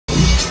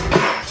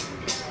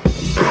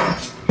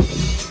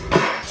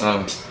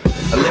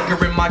A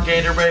liquor in my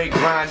Gatorade,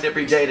 grind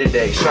every day to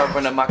day.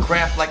 Sharpening my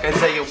craft like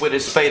Isaiah with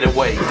his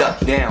fadeaway. Duck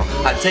down,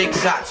 I take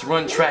shots,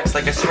 run tracks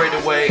like a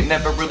straightaway.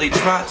 Never really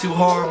try too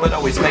hard, but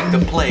always make the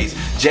plays.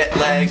 Jet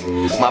lag,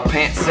 my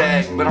pants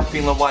sag, but I'm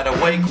feeling wide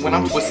awake when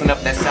I'm twisting up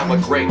that sour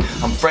grape.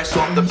 I'm fresh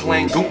off the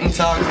plane, Guten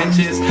Tag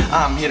bitches.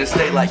 I'm here to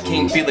stay like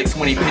King Felix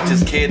when he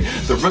pitches, kid.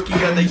 The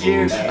rookie of the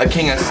year, a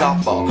king of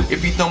softball.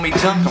 If you throw me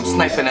junk, I'm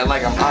sniping it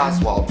like I'm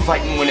Oswald.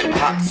 Fighting when it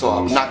pops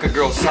off, knock a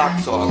girl's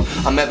socks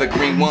off. I'm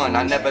Evergreenone,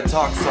 I never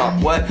talk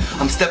soft. What?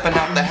 I'm stepping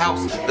out the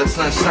house, the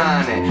sun's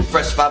shining.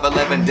 Fresh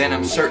 511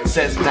 denim shirt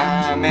says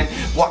diamond.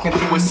 Walking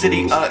through a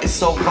city, it's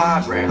so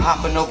vibrant.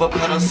 Hopping over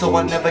puddles so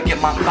I never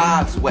get my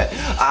vibes wet.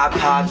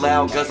 iPod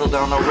loud, guzzled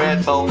on a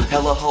Red Bull.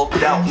 Hella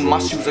hulked out and my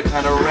shoes are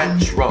kinda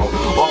retro.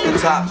 Off the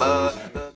top,